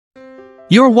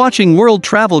You're watching World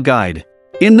Travel Guide.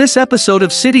 In this episode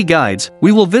of City Guides,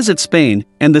 we will visit Spain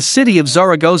and the city of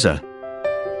Zaragoza.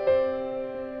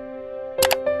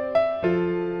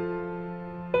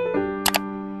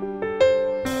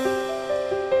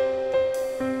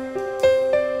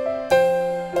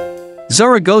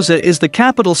 Zaragoza is the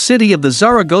capital city of the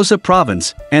Zaragoza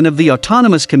Province and of the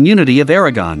autonomous community of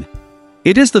Aragon.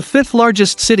 It is the fifth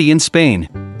largest city in Spain.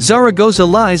 Zaragoza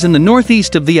lies in the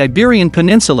northeast of the Iberian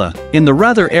Peninsula, in the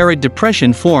rather arid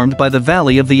depression formed by the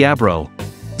valley of the Ebro.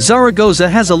 Zaragoza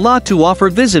has a lot to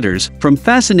offer visitors, from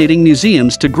fascinating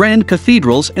museums to grand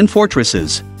cathedrals and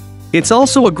fortresses. It's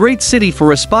also a great city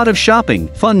for a spot of shopping,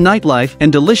 fun nightlife,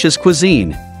 and delicious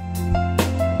cuisine.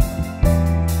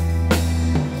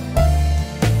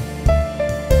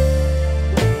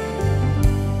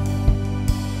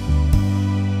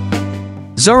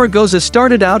 Zaragoza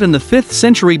started out in the 5th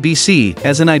century BC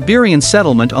as an Iberian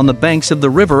settlement on the banks of the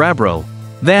river Ebro.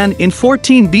 Then, in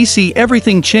 14 BC,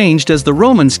 everything changed as the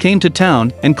Romans came to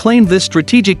town and claimed this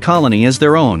strategic colony as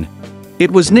their own. It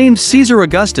was named Caesar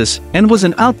Augustus and was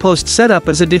an outpost set up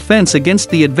as a defense against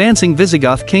the advancing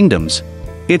Visigoth kingdoms.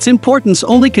 Its importance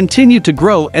only continued to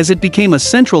grow as it became a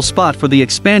central spot for the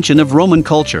expansion of Roman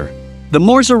culture. The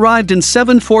Moors arrived in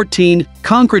 714,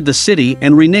 conquered the city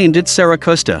and renamed it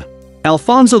Saragossa.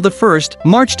 Alfonso I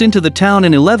marched into the town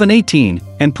in 1118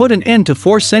 and put an end to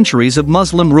 4 centuries of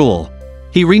Muslim rule.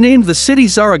 He renamed the city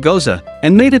Zaragoza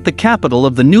and made it the capital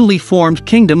of the newly formed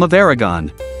Kingdom of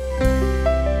Aragon.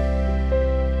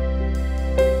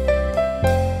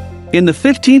 In the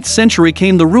 15th century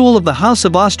came the rule of the House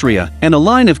of Austria and a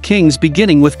line of kings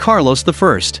beginning with Carlos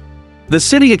I. The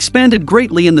city expanded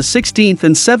greatly in the 16th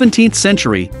and 17th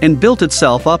century and built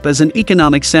itself up as an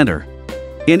economic center.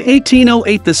 In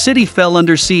 1808 the city fell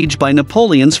under siege by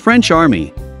Napoleon's French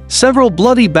army. Several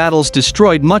bloody battles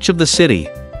destroyed much of the city.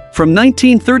 From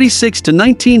 1936 to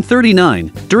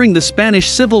 1939, during the Spanish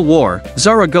Civil War,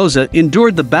 Zaragoza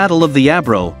endured the Battle of the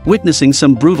Ebro, witnessing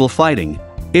some brutal fighting.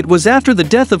 It was after the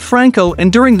death of Franco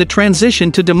and during the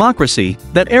transition to democracy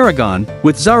that Aragon,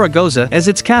 with Zaragoza as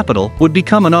its capital, would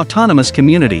become an autonomous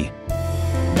community.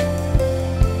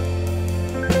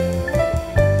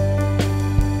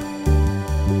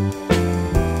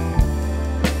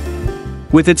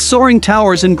 With its soaring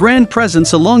towers and grand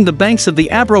presence along the banks of the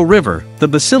Ebro River, the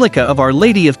Basilica of Our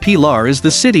Lady of Pilar is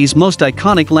the city's most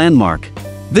iconic landmark.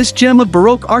 This gem of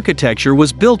Baroque architecture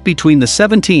was built between the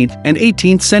 17th and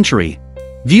 18th century.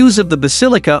 Views of the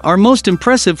basilica are most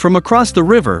impressive from across the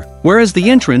river, whereas the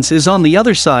entrance is on the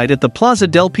other side at the Plaza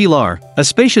del Pilar, a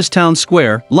spacious town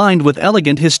square lined with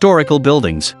elegant historical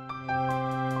buildings.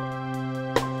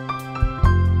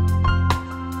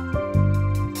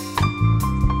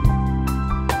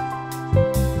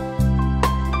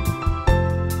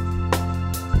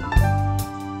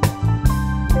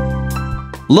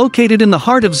 Located in the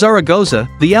heart of Zaragoza,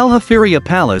 the Aljaferia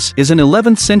Palace is an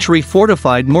 11th century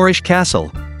fortified Moorish castle.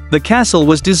 The castle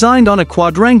was designed on a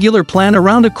quadrangular plan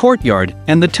around a courtyard,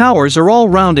 and the towers are all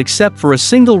round except for a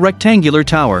single rectangular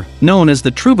tower, known as the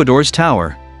Troubadour's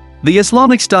Tower. The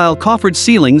Islamic-style coffered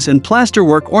ceilings and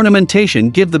plasterwork ornamentation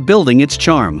give the building its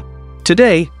charm.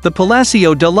 Today, the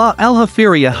Palacio de la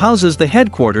Aljaferia houses the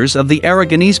headquarters of the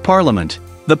Aragonese Parliament.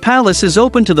 The palace is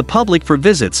open to the public for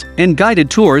visits, and guided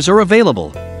tours are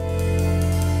available.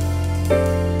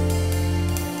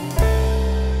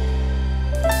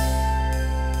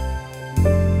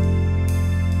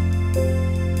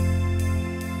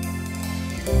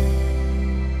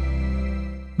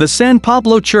 The San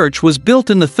Pablo Church was built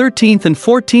in the 13th and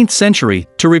 14th century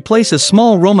to replace a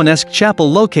small Romanesque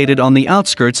chapel located on the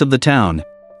outskirts of the town.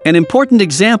 An important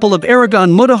example of Aragon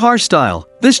Mudéjar style,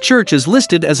 this church is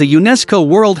listed as a UNESCO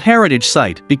World Heritage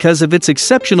Site because of its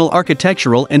exceptional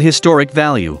architectural and historic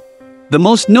value. The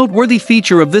most noteworthy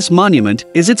feature of this monument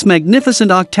is its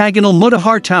magnificent octagonal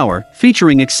Mudéjar tower,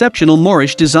 featuring exceptional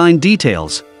Moorish design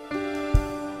details.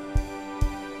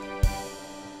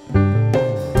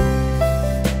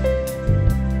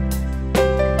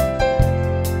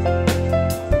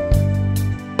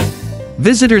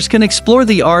 Visitors can explore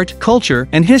the art, culture,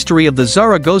 and history of the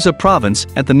Zaragoza province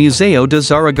at the Museo de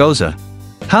Zaragoza.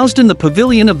 Housed in the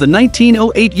pavilion of the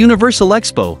 1908 Universal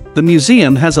Expo, the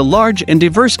museum has a large and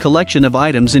diverse collection of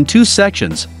items in 2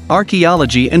 sections,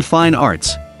 archaeology and fine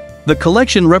arts. The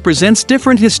collection represents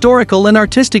different historical and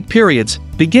artistic periods,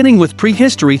 beginning with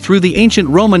prehistory through the ancient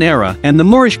Roman era and the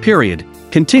Moorish period,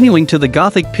 continuing to the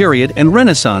Gothic period and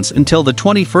Renaissance until the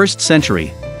 21st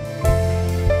century.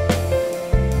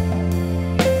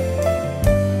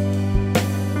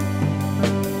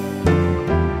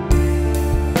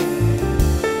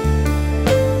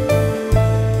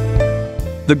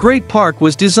 The Great Park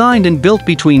was designed and built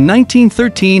between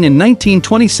 1913 and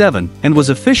 1927 and was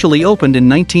officially opened in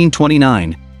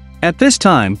 1929. At this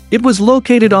time, it was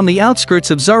located on the outskirts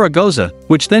of Zaragoza,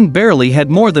 which then barely had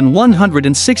more than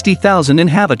 160,000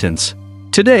 inhabitants.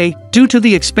 Today, due to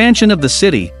the expansion of the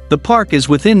city, the park is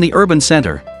within the urban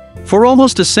center. For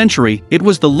almost a century, it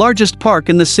was the largest park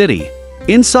in the city.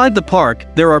 Inside the park,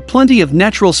 there are plenty of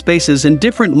natural spaces and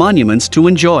different monuments to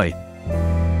enjoy.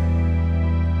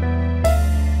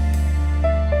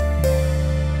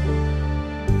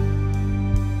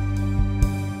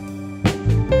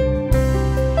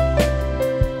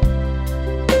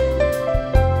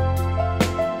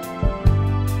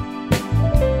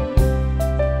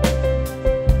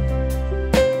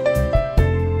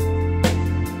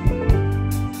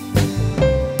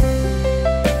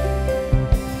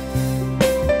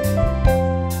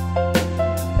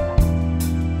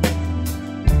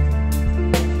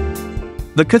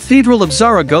 The Cathedral of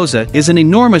Zaragoza is an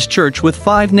enormous church with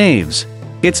 5 naves.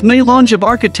 Its melange of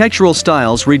architectural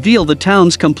styles reveal the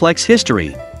town's complex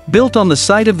history. Built on the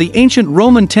site of the ancient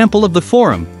Roman Temple of the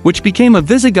Forum, which became a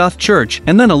Visigoth church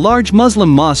and then a large Muslim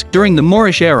mosque during the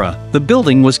Moorish era, the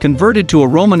building was converted to a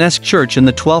Romanesque church in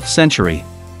the 12th century.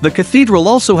 The cathedral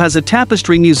also has a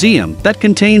tapestry museum that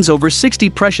contains over 60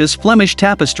 precious Flemish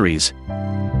tapestries.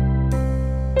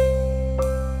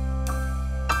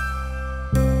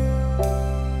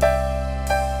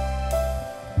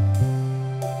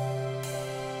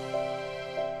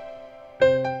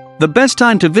 The best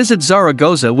time to visit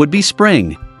Zaragoza would be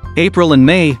spring. April and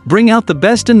May bring out the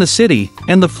best in the city,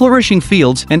 and the flourishing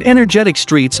fields and energetic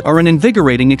streets are an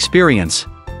invigorating experience.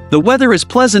 The weather is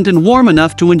pleasant and warm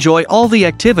enough to enjoy all the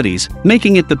activities,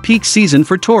 making it the peak season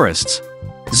for tourists.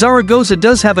 Zaragoza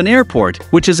does have an airport,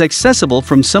 which is accessible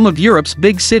from some of Europe's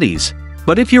big cities.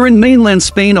 But if you're in mainland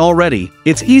Spain already,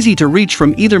 it's easy to reach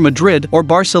from either Madrid or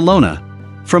Barcelona.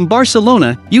 From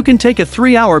Barcelona, you can take a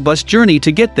 3-hour bus journey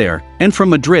to get there, and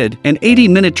from Madrid, an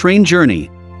 80-minute train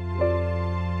journey.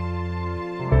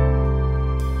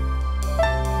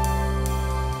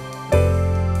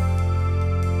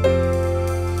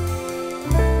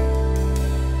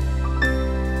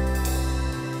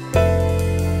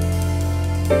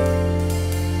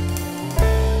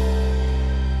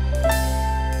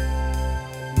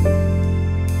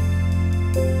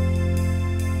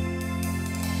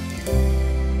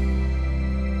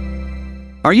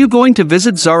 Are you going to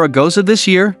visit Zaragoza this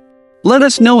year? Let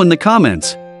us know in the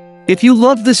comments. If you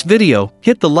loved this video,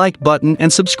 hit the like button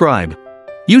and subscribe.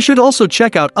 You should also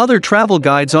check out other travel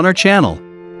guides on our channel.